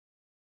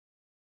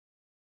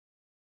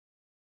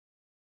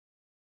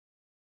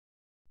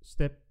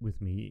Step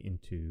with me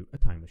into a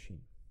time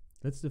machine.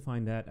 Let's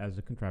define that as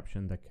a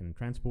contraption that can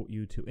transport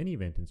you to any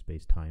event in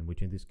space-time,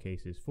 which in this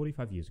case is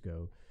 45 years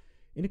ago,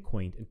 in a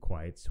quaint and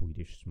quiet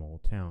Swedish small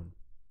town.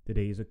 The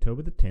day is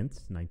October the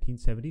 10th,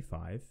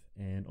 1975,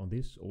 and on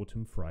this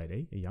autumn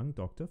Friday, a young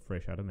doctor,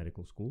 fresh out of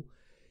medical school,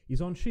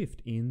 is on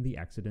shift in the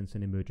accidents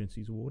and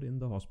emergencies ward in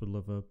the hospital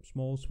of a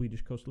small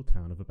Swedish coastal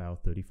town of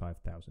about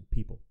 35,000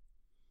 people.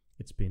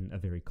 It's been a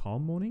very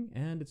calm morning,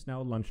 and it's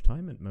now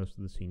lunchtime, and most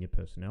of the senior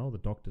personnel, the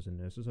doctors and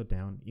nurses, are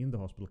down in the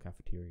hospital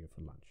cafeteria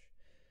for lunch.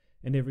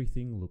 And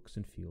everything looks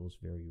and feels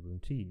very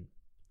routine.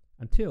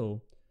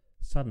 Until,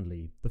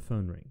 suddenly, the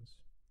phone rings.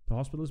 The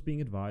hospital is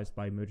being advised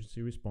by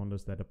emergency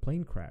responders that a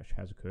plane crash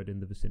has occurred in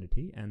the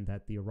vicinity and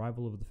that the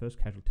arrival of the first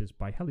casualties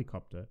by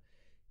helicopter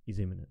is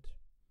imminent.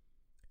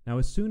 Now,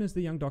 as soon as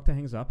the young doctor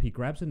hangs up, he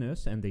grabs a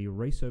nurse and they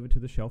race over to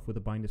the shelf with the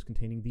binders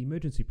containing the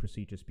emergency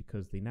procedures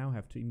because they now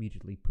have to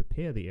immediately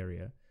prepare the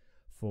area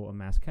for a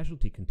mass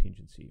casualty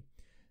contingency,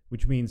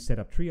 which means set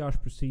up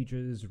triage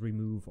procedures,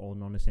 remove all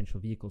non-essential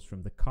vehicles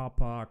from the car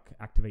park,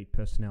 activate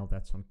personnel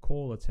that's on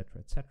call, etc.,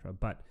 etc.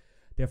 But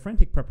their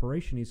frantic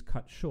preparation is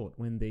cut short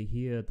when they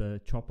hear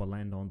the chopper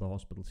land on the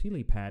hospital's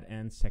helipad,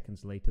 and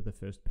seconds later the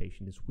first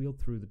patient is wheeled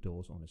through the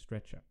doors on a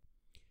stretcher.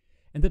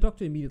 And the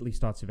doctor immediately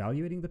starts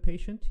evaluating the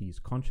patient. He's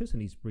conscious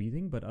and he's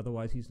breathing, but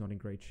otherwise he's not in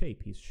great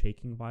shape. He's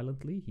shaking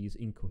violently, he's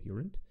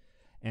incoherent,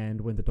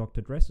 and when the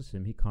doctor addresses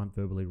him, he can't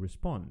verbally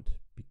respond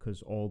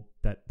because all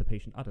that the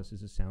patient utters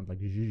is a sound like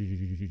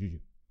zzzz.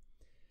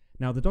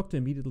 Now, the doctor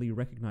immediately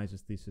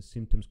recognizes this as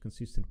symptoms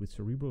consistent with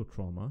cerebral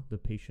trauma. The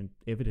patient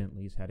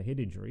evidently has had a head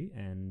injury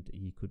and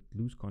he could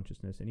lose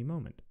consciousness any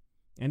moment.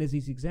 And as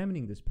he's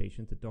examining this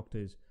patient, the doctor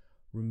is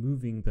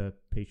removing the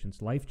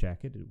patient's life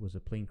jacket. It was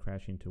a plane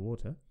crash into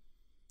water.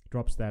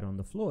 Drops that on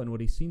the floor, and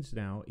what he sees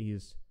now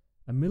is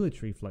a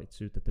military flight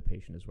suit that the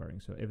patient is wearing.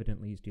 So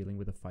evidently he's dealing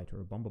with a fighter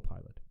or bomber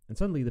pilot. And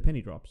suddenly the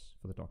penny drops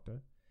for the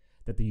doctor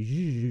that the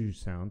zzzz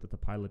sound that the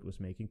pilot was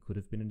making could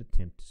have been an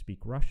attempt to speak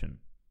Russian.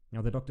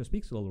 Now, the doctor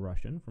speaks a little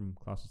Russian from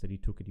classes that he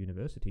took at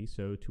university,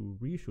 so to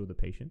reassure the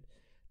patient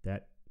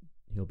that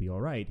he'll be all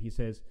right, he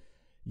says,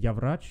 "Я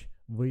врач,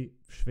 вы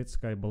в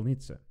шведской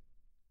больнице."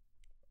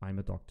 I'm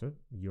a doctor,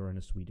 you're in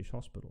a Swedish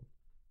hospital.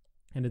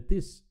 And at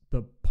this,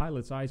 the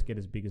pilot's eyes get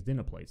as big as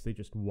dinner plates. They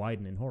just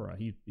widen in horror.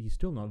 He's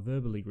still not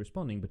verbally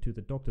responding, but to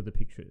the doctor, the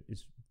picture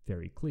is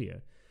very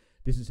clear.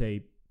 This is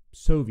a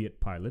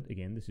Soviet pilot.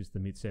 Again, this is the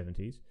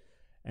mid-70s.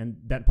 And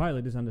that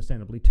pilot is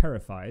understandably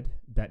terrified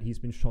that he's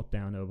been shot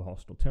down over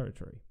hostile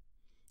territory.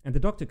 And the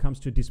doctor comes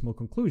to a dismal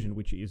conclusion,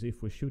 which is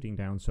if we're shooting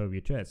down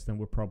Soviet jets, then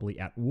we're probably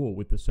at war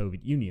with the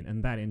Soviet Union.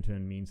 And that in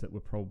turn means that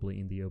we're probably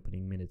in the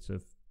opening minutes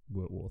of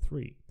World War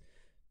III,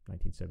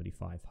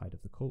 1975, height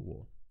of the Cold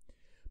War.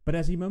 But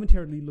as he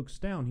momentarily looks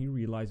down, he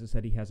realizes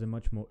that he has a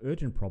much more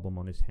urgent problem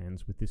on his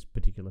hands with this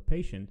particular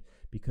patient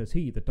because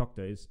he, the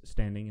doctor, is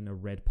standing in a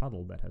red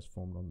puddle that has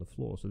formed on the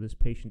floor. So this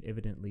patient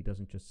evidently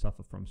doesn't just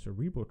suffer from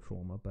cerebral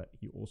trauma, but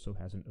he also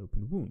has an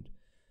open wound,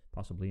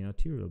 possibly an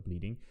arterial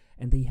bleeding,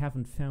 and they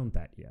haven't found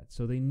that yet.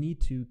 So they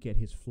need to get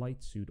his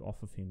flight suit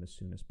off of him as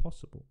soon as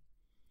possible.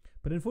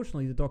 But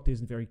unfortunately, the doctor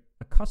isn't very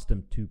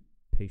accustomed to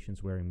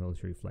patients wearing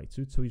military flight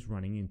suits, so he's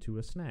running into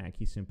a snag.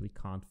 He simply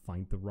can't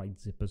find the right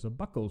zippers or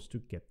buckles to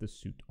get the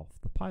suit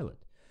off the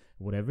pilot.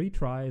 Whatever he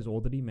tries,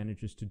 all that he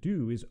manages to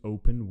do is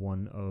open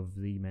one of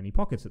the many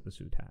pockets that the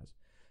suit has.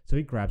 So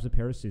he grabs a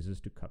pair of scissors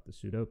to cut the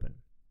suit open.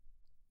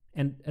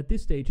 And at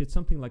this stage, it's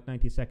something like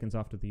 90 seconds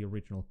after the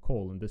original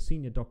call, and the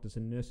senior doctors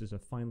and nurses are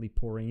finally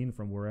pouring in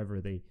from wherever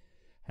they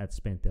had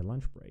spent their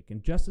lunch break.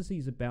 And just as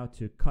he's about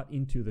to cut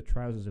into the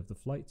trousers of the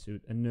flight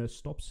suit, a nurse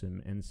stops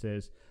him and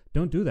says,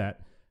 "Don't do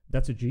that.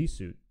 That's a G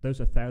suit.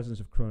 Those are thousands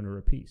of kroner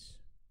apiece."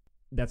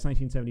 That's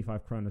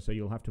 1975 kroner, so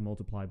you'll have to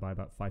multiply by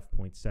about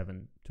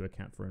 5.7 to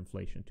account for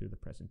inflation to the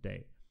present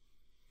day.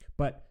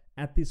 But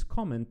at this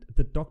comment,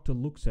 the doctor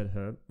looks at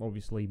her,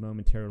 obviously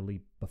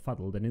momentarily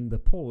befuddled, and in the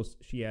pause,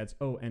 she adds,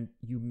 "Oh, and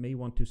you may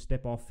want to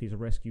step off his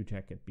rescue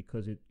jacket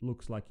because it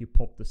looks like you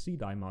popped the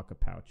sea-dye marker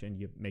pouch and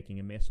you're making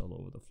a mess all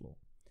over the floor."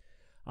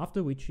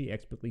 After which she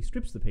expertly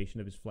strips the patient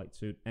of his flight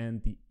suit,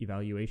 and the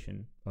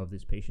evaluation of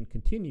this patient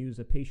continues.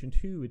 A patient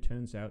who, it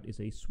turns out, is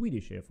a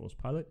Swedish Air Force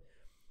pilot,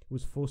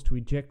 was forced to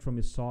eject from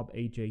his Saab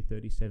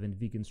AJ-37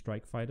 Viggen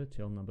strike fighter,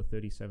 tail number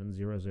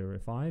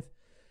 37005,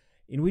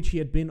 in which he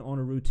had been on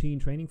a routine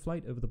training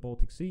flight over the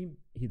Baltic Sea.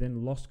 He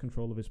then lost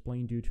control of his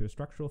plane due to a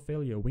structural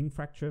failure, a wing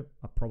fracture,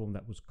 a problem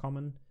that was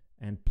common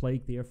and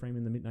plagued the airframe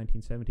in the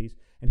mid-1970s,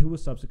 and who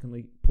was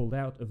subsequently pulled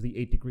out of the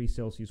 8 degrees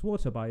Celsius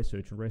water by a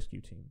search and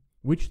rescue team,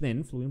 which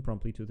then flew him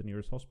promptly to the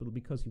nearest hospital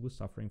because he was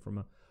suffering from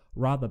a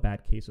rather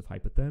bad case of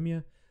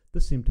hypothermia,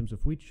 the symptoms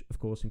of which, of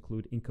course,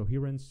 include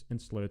incoherence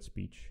and slurred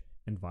speech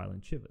and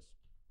violent shivers.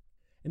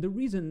 And the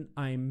reason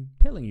I'm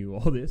telling you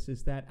all this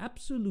is that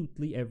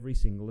absolutely every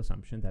single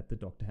assumption that the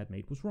doctor had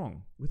made was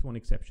wrong, with one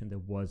exception: there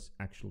was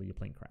actually a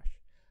plane crash.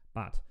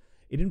 But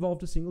it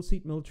involved a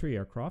single-seat military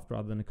aircraft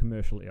rather than a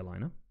commercial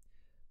airliner.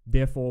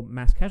 Therefore,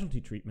 mass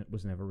casualty treatment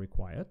was never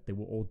required. They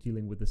were all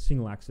dealing with a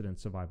single accident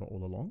survivor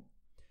all along.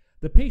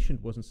 The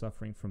patient wasn't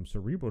suffering from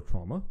cerebral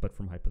trauma, but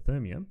from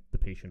hypothermia. The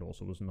patient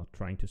also was not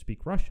trying to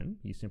speak Russian.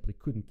 He simply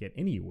couldn't get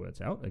any words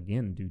out,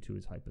 again due to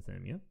his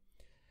hypothermia.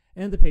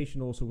 And the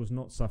patient also was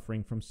not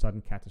suffering from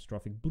sudden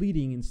catastrophic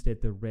bleeding.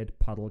 Instead, the red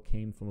puddle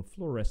came from a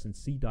fluorescent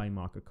C-dye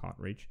marker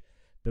cartridge.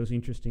 Those,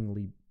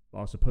 interestingly,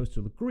 are supposed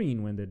to look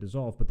green when they're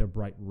dissolved, but they're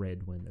bright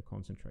red when they're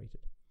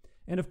concentrated.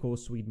 And of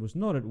course, Sweden was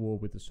not at war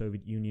with the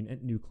Soviet Union,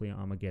 and nuclear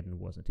Armageddon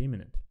wasn't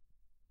imminent.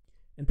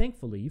 And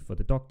thankfully, for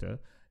the doctor,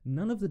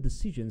 none of the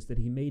decisions that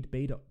he made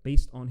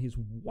based on his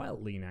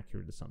wildly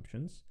inaccurate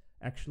assumptions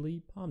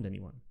actually harmed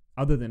anyone.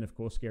 Other than, of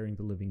course, scaring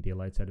the living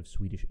daylights out of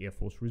Swedish Air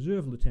Force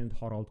Reserve Lieutenant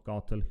Harald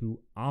Gartel, who,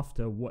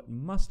 after what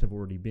must have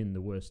already been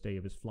the worst day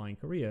of his flying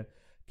career,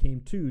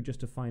 came to just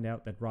to find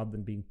out that rather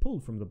than being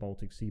pulled from the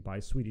Baltic Sea by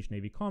Swedish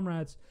Navy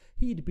comrades,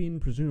 he'd been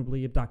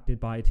presumably abducted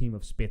by a team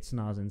of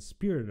Spetsnaz and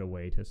spirited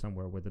away to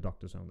somewhere where the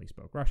doctors only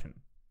spoke Russian.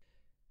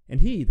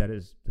 And he, that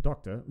is, the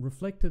doctor,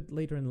 reflected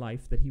later in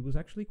life that he was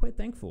actually quite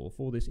thankful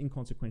for this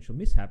inconsequential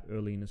mishap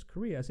early in his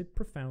career, as it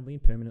profoundly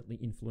and permanently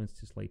influenced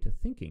his later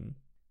thinking,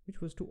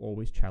 which was to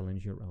always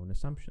challenge your own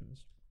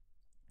assumptions.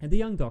 And the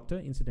young doctor,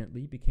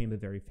 incidentally, became a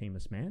very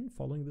famous man.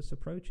 Following this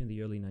approach in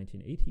the early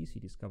 1980s, he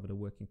discovered a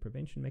working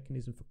prevention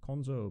mechanism for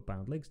Konzo, or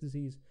bound legs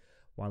disease,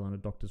 while on a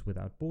Doctors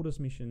Without Borders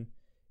mission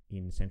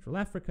in Central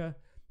Africa.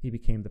 He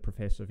became the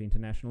professor of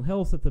international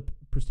health at the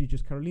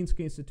prestigious Karolinska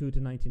Institute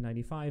in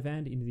 1995,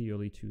 and in the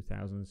early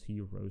 2000s,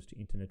 he rose to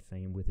internet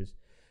fame with his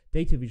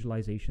data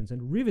visualizations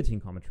and riveting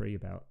commentary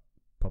about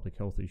public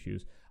health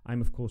issues. I'm,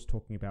 of course,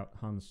 talking about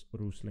Hans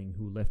Rosling,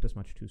 who left us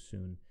much too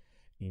soon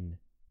in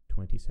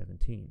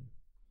 2017.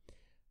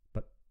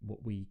 But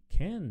what we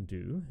can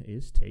do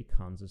is take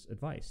Hans's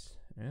advice,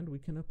 and we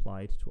can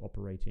apply it to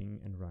operating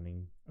and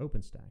running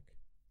OpenStack.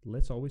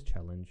 Let's always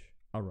challenge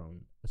our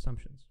own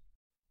assumptions.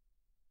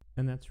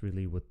 And that's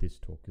really what this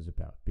talk is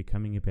about,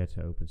 becoming a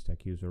better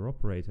OpenStack user or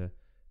operator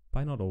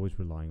by not always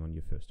relying on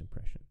your first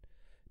impression.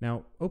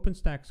 Now,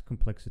 OpenStack's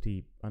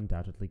complexity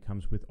undoubtedly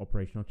comes with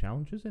operational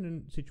challenges, and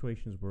in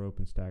situations where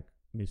OpenStack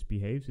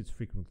misbehaves, it's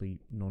frequently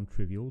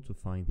non-trivial to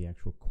find the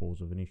actual cause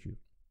of an issue.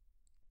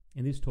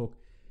 And this talk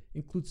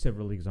includes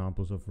several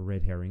examples of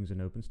red herrings in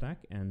OpenStack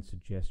and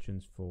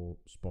suggestions for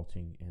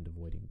spotting and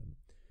avoiding them.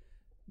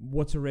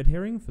 What's a red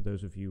herring? For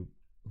those of you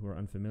who are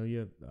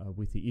unfamiliar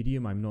with the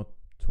idiom, I'm not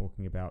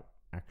talking about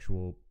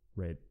actual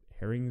red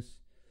herrings.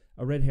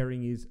 A red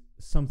herring is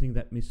something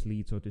that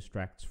misleads or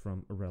distracts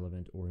from a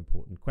relevant or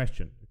important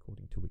question,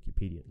 according to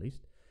Wikipedia at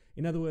least.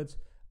 In other words,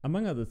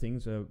 among other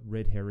things, a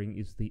red herring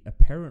is the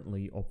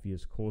apparently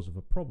obvious cause of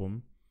a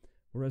problem,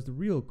 whereas the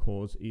real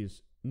cause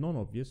is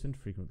non-obvious and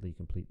frequently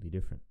completely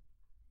different.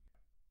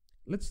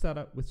 Let's start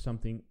out with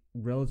something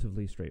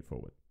relatively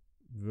straightforward: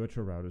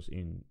 virtual routers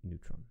in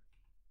Neutron.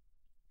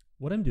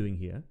 What I'm doing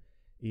here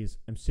is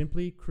I'm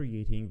simply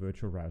creating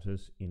virtual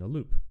routers in a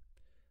loop.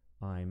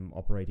 I'm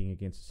operating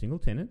against a single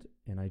tenant,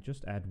 and I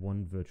just add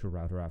one virtual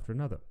router after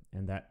another,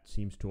 and that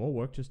seems to all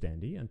work just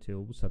dandy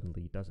until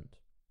suddenly it doesn't.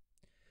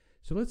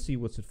 So let's see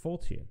what's at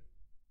fault here.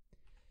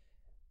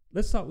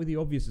 Let's start with the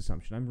obvious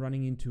assumption. I'm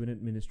running into an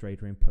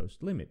administrator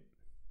imposed limit.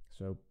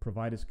 So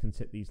providers can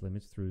set these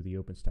limits through the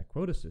OpenStack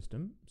quota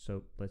system,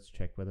 so let's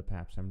check whether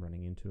perhaps I'm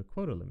running into a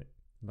quota limit.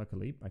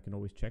 Luckily, I can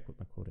always check what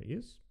my quota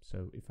is,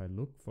 so if I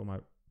look for my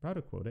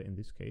router quota, in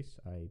this case,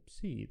 I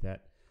see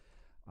that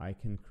I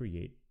can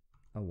create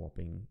a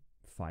whopping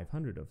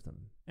 500 of them.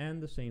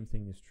 And the same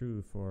thing is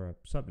true for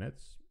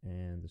subnets,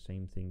 and the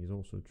same thing is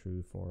also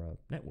true for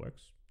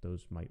networks.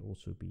 Those might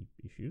also be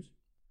issues.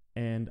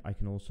 And I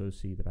can also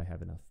see that I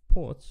have enough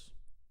ports,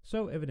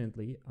 so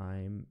evidently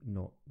I'm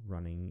not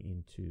running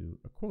into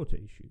a quota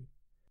issue.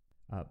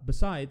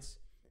 Besides,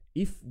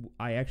 if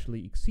I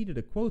actually exceeded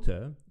a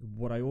quota,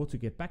 what I ought to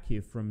get back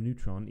here from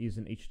Neutron is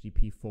an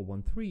HTTP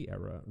 413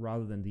 error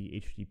rather than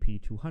the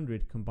HTTP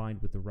 200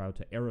 combined with the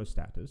router error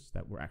status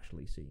that we're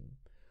actually seeing.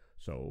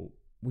 So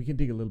we can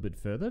dig a little bit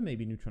further.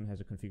 Maybe Neutron has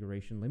a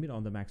configuration limit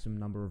on the maximum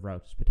number of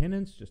routers per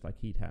tenants, just like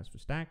Heat has for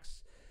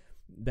stacks.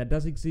 That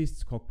does exist.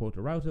 It's called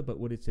quota router, but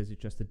what it says is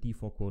just the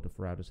default quota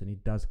for routers, and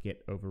it does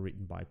get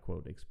overwritten by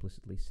quota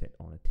explicitly set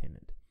on a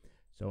tenant.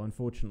 So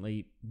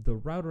unfortunately, the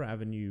router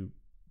avenue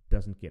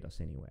doesn't get us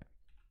anywhere.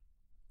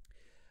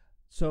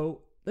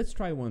 So let's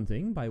try one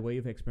thing. By way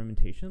of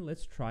experimentation,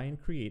 let's try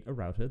and create a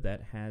router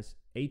that has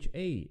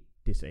HA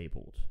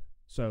disabled.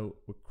 So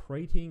we're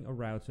creating a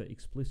router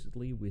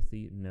explicitly with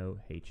the no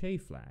HA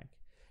flag.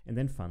 And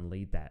then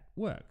funnily, that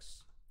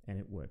works. And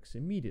it works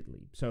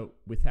immediately. So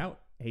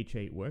without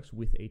HA it works,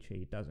 with HA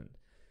it doesn't.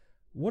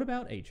 What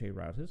about HA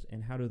routers,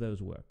 and how do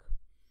those work?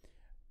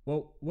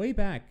 Well, way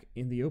back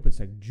in the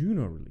OpenStack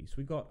Juno release,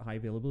 we got high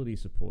availability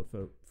support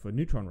for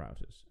Neutron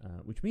routers,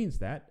 which means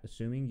that,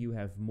 assuming you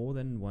have more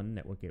than one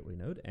network gateway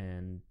node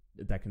and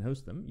that can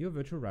host them, your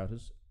virtual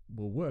routers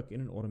will work in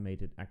an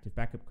automated active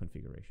backup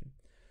configuration.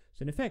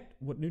 So in effect,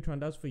 what Neutron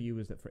does for you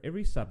is that for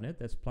every subnet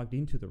that's plugged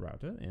into the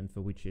router, and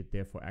for which it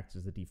therefore acts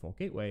as the default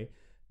gateway,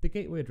 the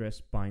gateway address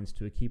binds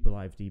to a keep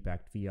alive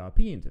debacked VRP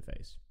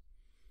interface.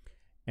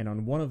 And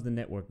on one of the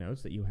network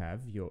nodes that you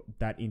have,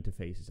 that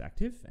interface is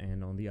active,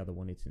 and on the other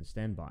one it's in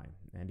standby.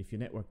 And if your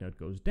network node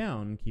goes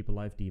down,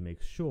 keep-alive-d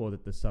makes sure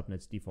that the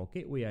subnet's default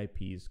gateway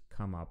IPs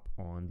come up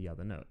on the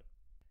other node.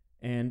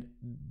 And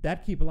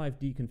that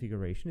keep-alive-d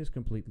configuration is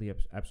completely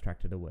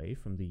abstracted away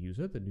from the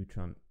user. The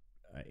Neutron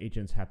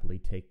agents happily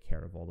take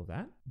care of all of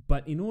that.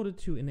 But in order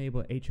to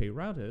enable HA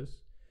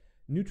routers,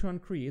 Neutron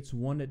creates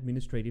one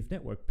administrative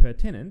network per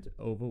tenant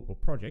or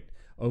project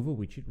over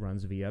which it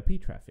runs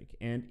VIP traffic.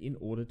 And in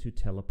order to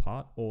tell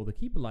apart all the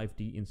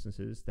keep-alive-d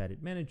instances that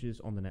it manages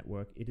on the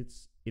network,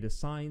 it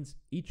assigns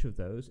each of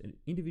those an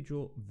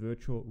individual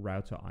virtual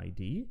router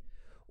ID,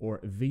 or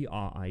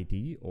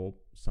VRID, or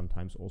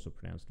sometimes also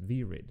pronounced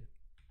VRID.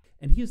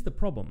 And here's the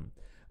problem.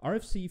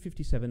 RFC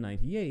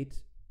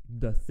 5798,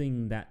 the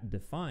thing that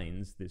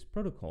defines this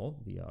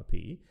protocol,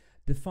 VRP,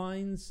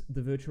 defines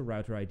the virtual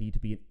router ID to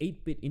be an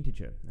 8-bit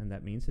integer, and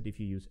that means that if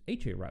you use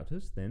HA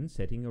routers, then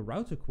setting a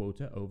router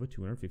quota over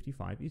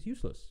 255 is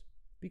useless,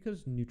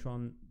 because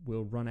Neutron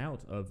will run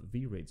out of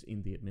VRIDs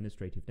in the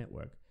administrative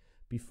network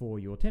before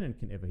your tenant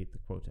can ever hit the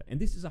quota. And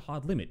this is a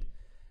hard limit.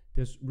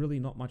 There's really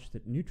not much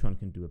that Neutron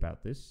can do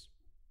about this,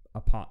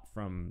 apart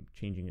from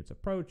changing its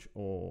approach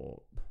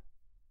or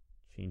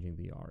changing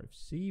the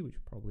RFC, which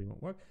probably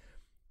won't work.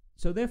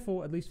 So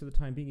therefore, at least for the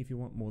time being, if you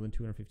want more than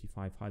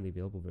 255 highly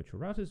available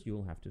virtual routers,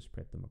 you'll have to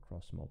spread them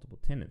across multiple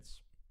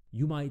tenants.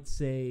 You might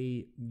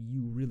say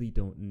you really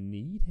don't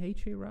need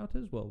HA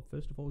routers. Well,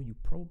 first of all, you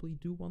probably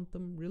do want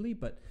them, really,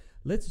 but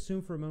let's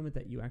assume for a moment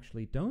that you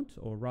actually don't,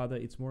 or rather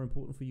it's more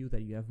important for you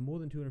that you have more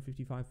than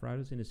 255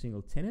 routers in a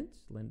single tenant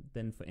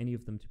than for any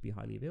of them to be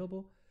highly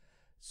available.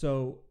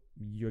 So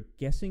you're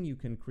guessing you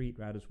can create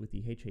routers with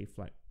the HA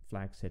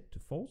flag set to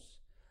false.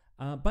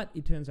 But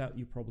it turns out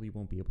you probably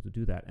won't be able to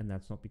do that, and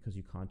that's not because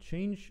you can't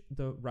change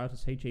the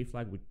router's HA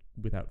flag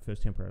without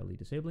first temporarily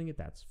disabling it.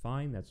 That's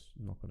fine. That's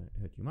not going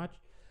to hurt you much.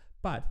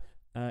 But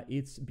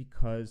it's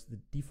because the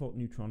default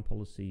Neutron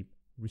policy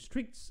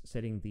restricts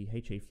setting the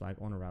HA flag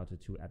on a router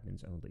to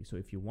admins only. So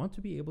if you want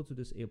to be able to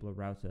disable a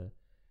router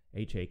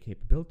HA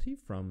capability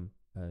from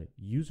a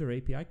user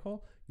API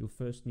call, you'll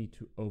first need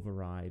to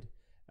override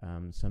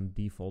some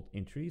default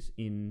entries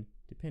in,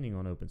 depending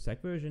on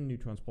OpenStack version,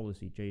 Neutron's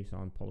policy,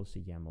 JSON,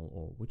 policy, YAML,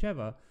 or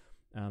whichever.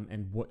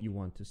 And what you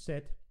want to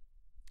set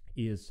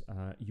is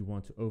you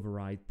want to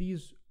override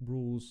these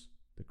rules: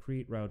 the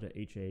create router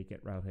HA,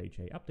 get router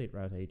HA, update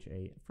router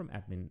HA from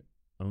admin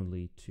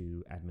only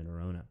to admin or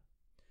owner.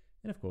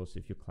 And of course,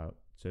 if your cloud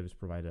service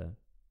provider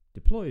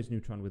deploys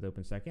Neutron with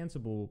OpenStack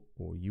Ansible,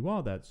 or you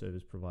are that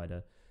service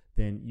provider,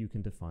 then you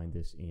can define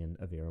this in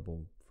a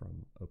variable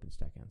from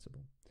OpenStack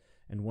Ansible.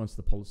 And once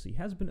the policy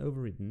has been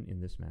overridden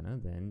in this manner,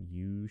 then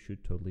you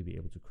should totally be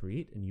able to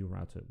create a new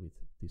router with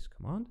this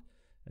command,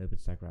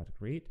 OpenStack router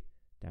create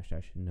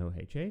 --no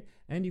HA,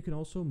 and you can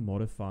also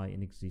modify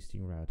an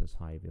existing router's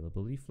high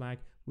availability flag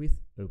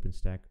with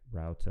OpenStack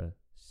router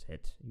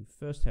set. You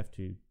first have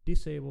to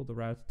disable the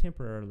router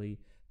temporarily,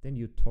 then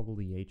you toggle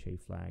the HA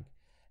flag,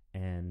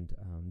 and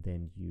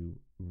then you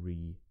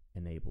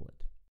re-enable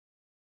it.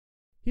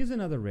 Here's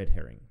another red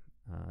herring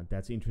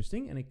that's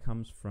interesting, and it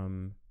comes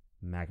from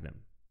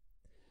Magnum.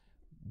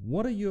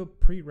 What are your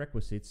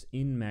prerequisites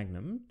in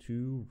Magnum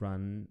to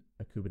run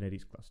a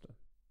Kubernetes cluster?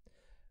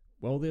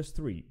 Well, there's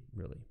three,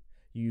 really.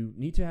 You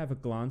need to have a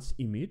glance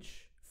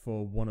image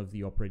for one of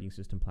the operating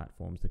system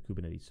platforms that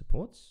Kubernetes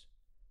supports.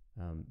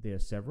 There are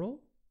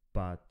several,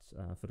 but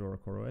Fedora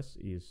CoreOS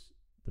is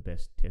the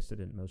best tested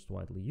and most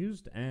widely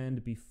used,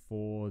 and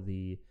before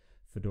the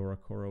Fedora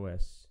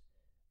CoreOS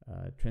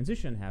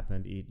transition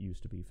happened, it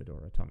used to be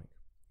Fedora Atomic.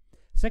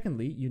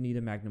 Secondly, you need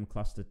a Magnum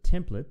cluster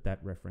template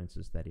that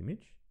references that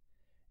image.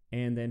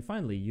 And then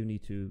finally, you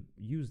need to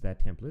use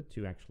that template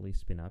to actually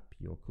spin up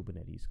your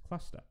Kubernetes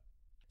cluster.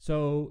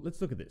 So let's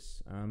look at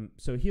this.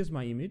 So here's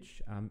my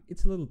image.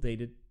 It's a little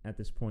dated at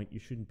this point. You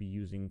shouldn't be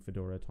using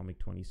Fedora Atomic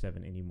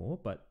 27 anymore,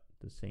 but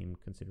the same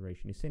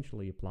consideration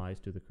essentially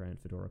applies to the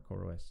current Fedora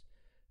CoreOS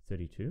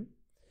 32.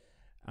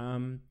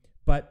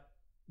 But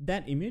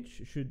that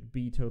image should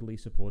be totally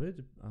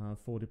supported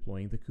for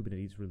deploying the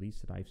Kubernetes release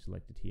that I've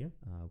selected here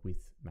with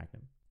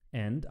Magnum.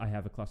 And I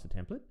have a cluster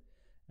template.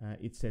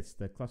 It sets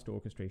the cluster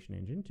orchestration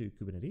engine to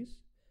Kubernetes,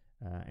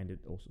 and it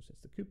also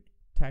sets the kube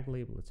tag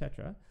label,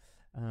 etc.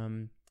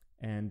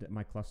 And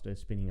my cluster is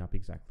spinning up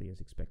exactly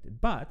as expected.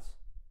 But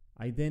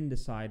I then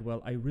decide,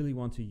 well, I really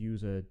want to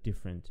use a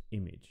different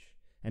image.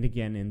 And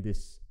again, in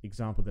this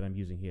example that I'm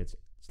using here, it's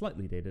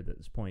slightly dated at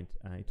this point.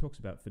 It talks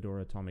about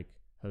Fedora Atomic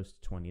Host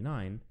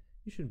 29.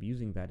 You shouldn't be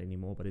using that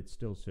anymore, but it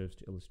still serves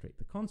to illustrate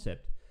the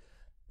concept.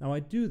 Now I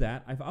do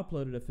that. I've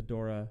uploaded a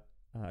Fedora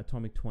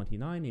Atomic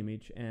 29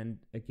 image, and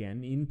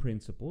again, in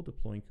principle,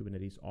 deploying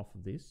Kubernetes off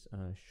of this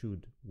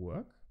should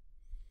work.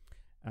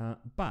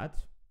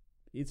 But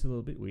it's a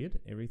little bit weird.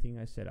 Everything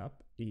I set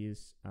up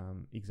is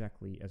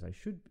exactly as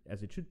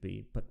it should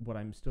be, but what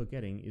I'm still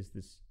getting is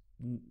this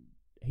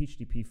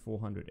HTTP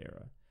 400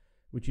 error,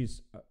 which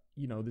is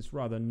this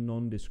rather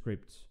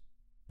nondescript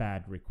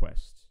bad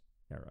request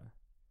error.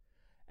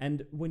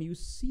 And when you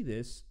see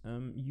this,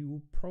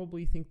 you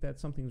probably think that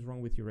something's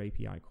wrong with your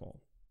API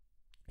call.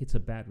 It's a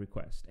bad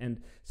request.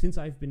 And since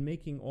I've been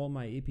making all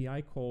my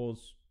API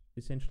calls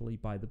essentially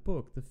by the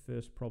book, the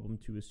first problem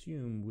to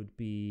assume would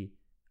be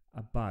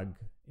a bug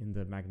in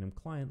the Magnum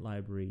client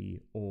library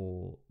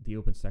or the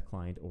OpenStack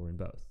client, or in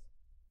both.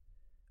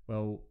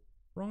 Well,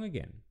 wrong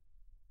again.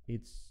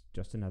 It's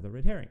just another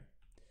red herring.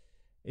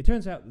 It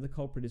turns out that the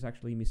culprit is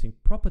actually missing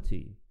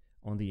property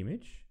on the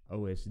image,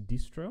 OS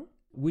distro,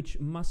 which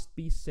must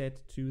be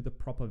set to the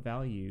proper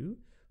value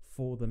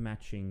for the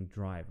matching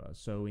driver.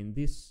 So in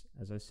this,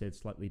 as I said,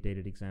 slightly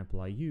dated example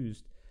I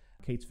used,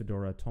 Kate's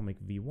Fedora Atomic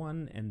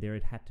v1, and there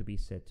it had to be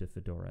set to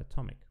Fedora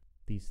Atomic.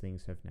 These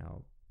things have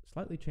now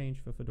slightly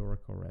changed for Fedora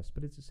CoreOS,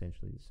 but it's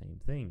essentially the same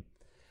thing.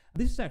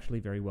 This is actually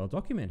very well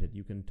documented.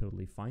 You can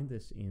totally find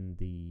this in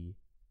the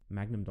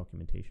Magnum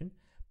documentation,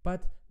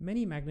 but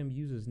many Magnum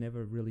users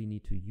never really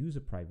need to use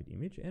a private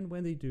image, and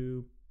when they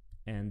do,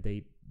 and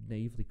they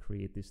naively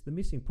create this, the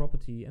missing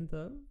property and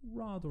the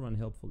rather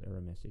unhelpful error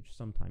message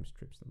sometimes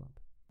trips them up.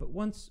 But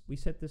once we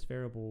set this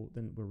variable,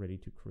 then we're ready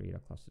to create our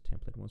cluster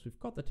template. Once we've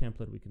got the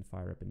template, we can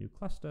fire up a new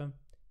cluster,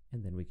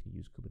 and then we can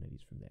use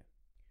Kubernetes from there.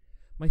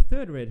 My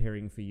third red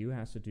herring for you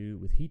has to do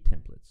with heat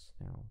templates.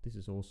 Now, this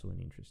is also an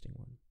interesting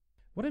one.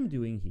 What I'm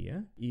doing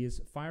here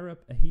is fire up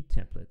a heat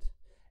template,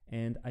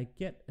 and I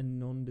get a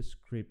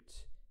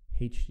nondescript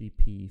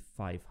HTTP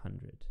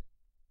 500.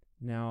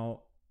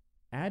 Now,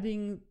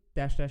 adding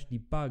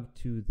 --debug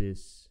to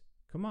this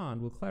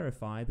command will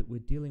clarify that we're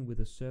dealing with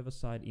a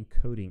server-side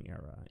encoding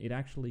error. It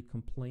actually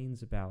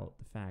complains about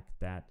the fact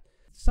that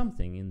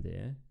something in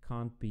there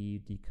can't be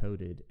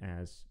decoded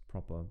as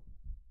proper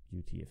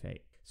UTF-8.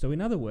 So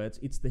in other words,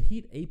 it's the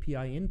heat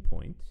API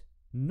endpoint,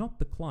 not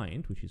the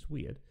client, which is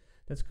weird,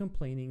 that's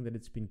complaining that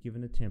it's been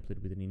given a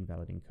template with an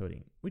invalid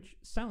encoding, which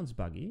sounds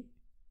buggy,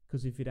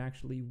 because if it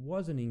actually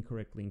was an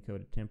incorrectly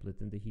encoded template,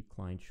 then the heat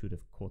client should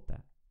have caught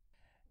that.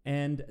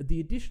 And the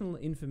additional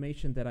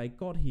information that I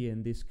got here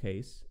in this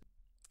case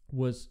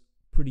was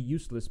pretty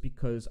useless,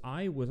 because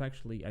I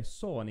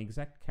saw an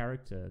exact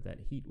character that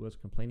heat was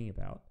complaining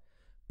about,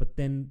 but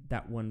then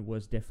that one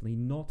was definitely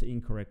not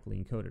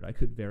incorrectly encoded. I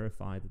could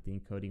verify that the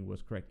encoding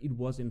was correct. It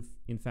was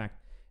in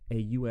fact a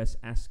US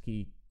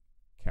ASCII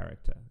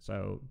character,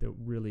 so there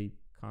really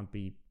can't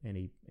be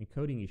any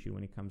encoding issue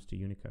when it comes to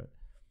Unicode.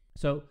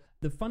 So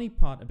the funny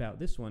part about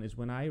this one is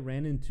when I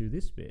ran into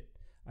this bit,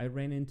 I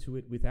ran into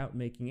it without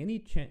making any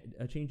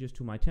changes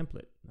to my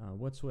template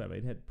whatsoever.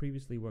 It had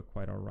previously worked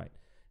quite all right.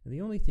 And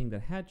the only thing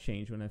that had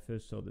changed when I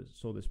first saw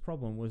this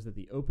problem was that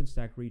the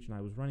OpenStack region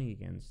I was running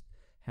against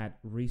had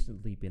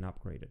recently been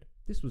upgraded.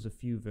 This was a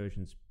few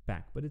versions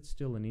back, but it's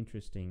still an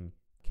interesting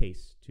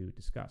case to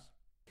discuss.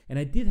 And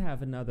I did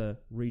have another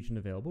region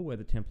available where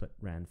the template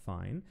ran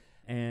fine,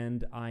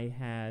 and I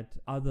had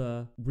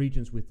other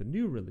regions with the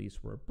new release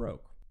where it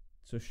broke.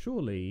 So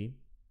surely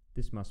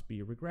this must be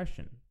a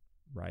regression,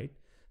 right?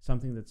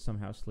 Something that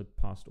somehow slipped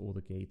past all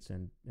the gates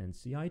and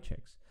CI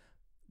checks.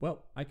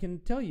 Well, I can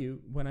tell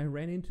you, when I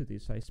ran into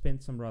this, I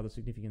spent some rather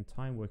significant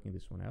time working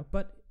this one out,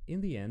 but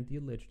in the end, the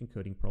alleged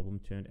encoding problem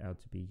turned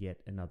out to be yet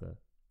another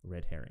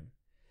red herring.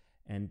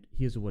 And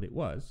here's what it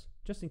was,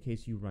 just in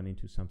case you run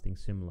into something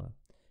similar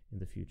in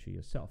the future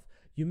yourself.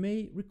 You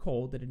may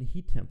recall that in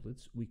heat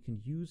templates, we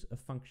can use a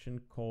function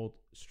called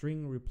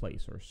string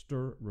replace, or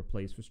stir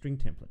replace, for string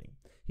templating.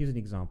 Here's an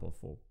example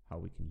for how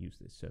we can use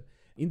this. So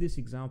in this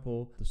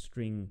example, the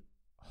string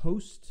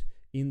host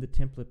in the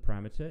template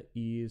parameter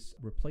is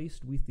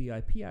replaced with the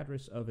IP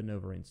address of a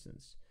Nova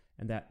instance.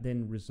 And that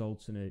then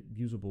results in a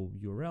usable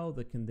URL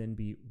that can then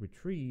be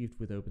retrieved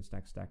with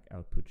OpenStack stack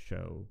output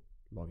show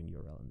login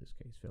URL in this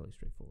case, fairly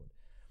straightforward.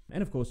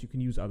 And of course, you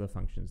can use other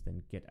functions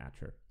than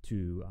getAttr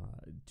to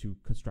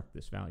construct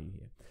this value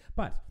here.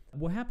 But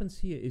what happens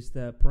here is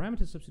the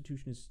parameter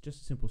substitution is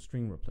just a simple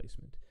string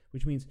replacement,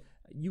 which means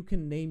you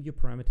can name your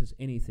parameters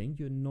anything.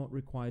 You're not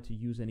required to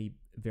use any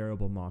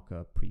variable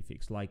marker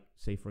prefix, like,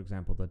 say, for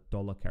example, the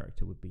 $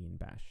 character would be in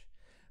Bash.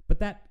 But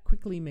that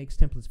quickly makes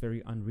templates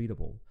very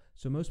unreadable.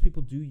 So most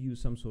people do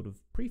use some sort of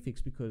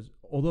prefix, because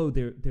although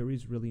there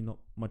is really not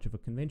much of a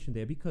convention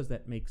there, because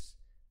that makes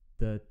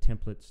the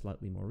template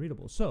slightly more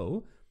readable.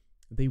 So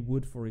they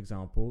would, for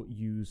example,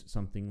 use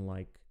something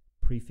like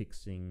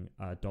prefixing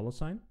a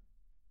 $.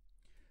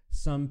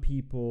 Some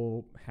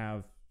people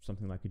have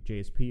something like a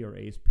JSP or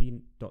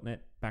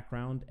ASP.NET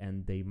background,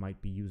 and they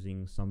might be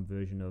using some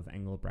version of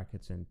angle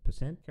brackets and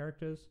 %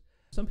 characters.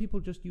 Some people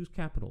just use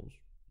capitals.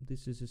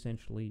 This is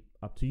essentially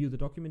up to you. The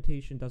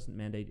documentation doesn't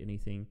mandate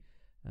anything,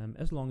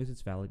 as long as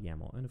it's valid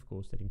YAML. And of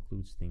course, that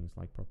includes things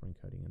like proper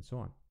encoding and so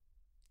on.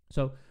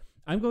 So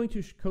I'm going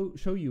to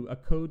show you a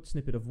code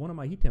snippet of one of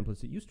my heat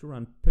templates that used to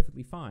run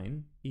perfectly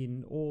fine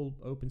in all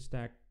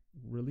OpenStack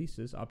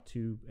releases up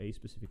to a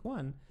specific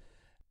one.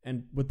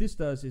 And what this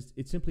does is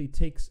it simply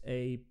takes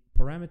a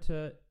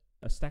parameter,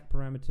 a stack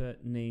parameter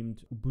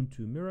named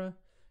Ubuntu Mirror,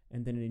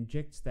 and then it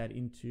injects that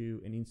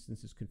into an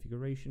instance's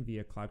configuration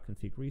via Cloud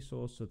Config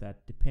resource, so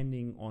that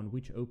depending on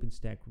which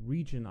OpenStack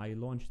region I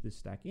launch this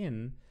stack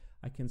in,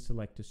 I can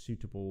select a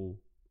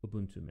suitable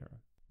Ubuntu mirror,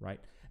 right?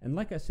 And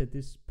like I said,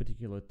 this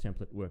particular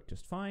template worked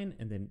just fine,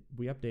 and then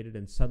we updated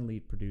and suddenly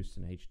it produced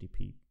an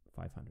HTTP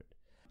 500.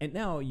 And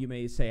now you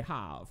may say,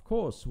 of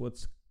course,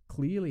 what's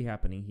clearly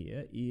happening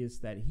here is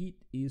that he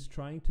is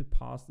trying to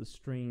pass the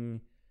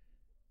string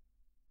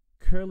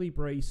curly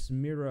brace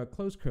mirror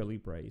close curly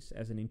brace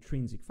as an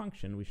intrinsic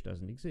function which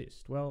doesn't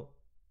exist. Well,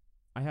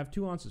 I have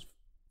two answers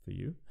for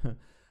you.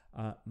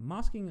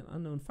 Masking an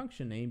unknown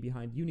function name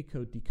behind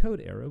Unicode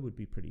decode error would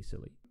be pretty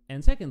silly.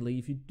 And secondly,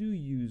 if you do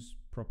use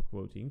proper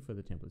quoting for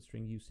the template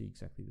string, you see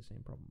exactly the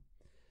same problem.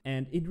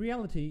 And in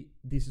reality,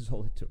 this is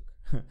all it took.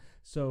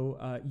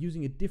 So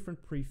using a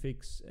different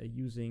prefix,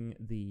 using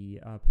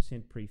the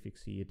 %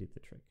 prefix here did the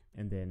trick.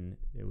 And then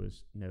there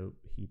was no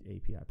Heat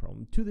API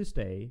problem. To this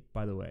day,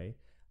 by the way,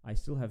 I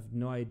still have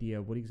no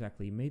idea what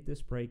exactly made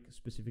this break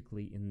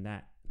specifically in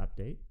that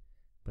update,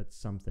 but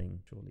something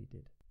surely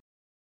did.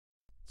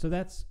 So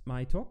that's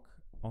my talk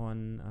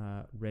on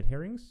red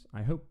herrings.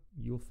 I hope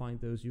you'll find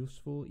those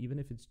useful, even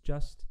if it's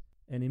just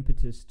an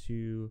impetus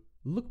to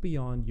look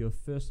beyond your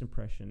first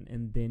impression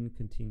and then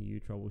continue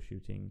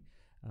troubleshooting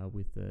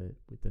with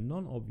the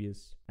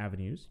non-obvious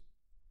avenues.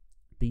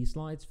 The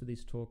slides for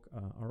this talk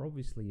are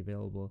obviously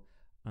available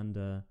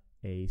under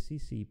a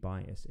CC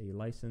by SA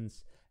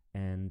license,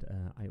 and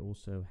I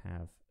also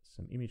have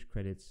some image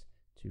credits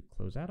to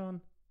close out on.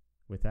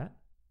 With that,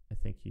 I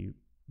thank you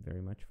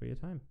very much for your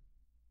time.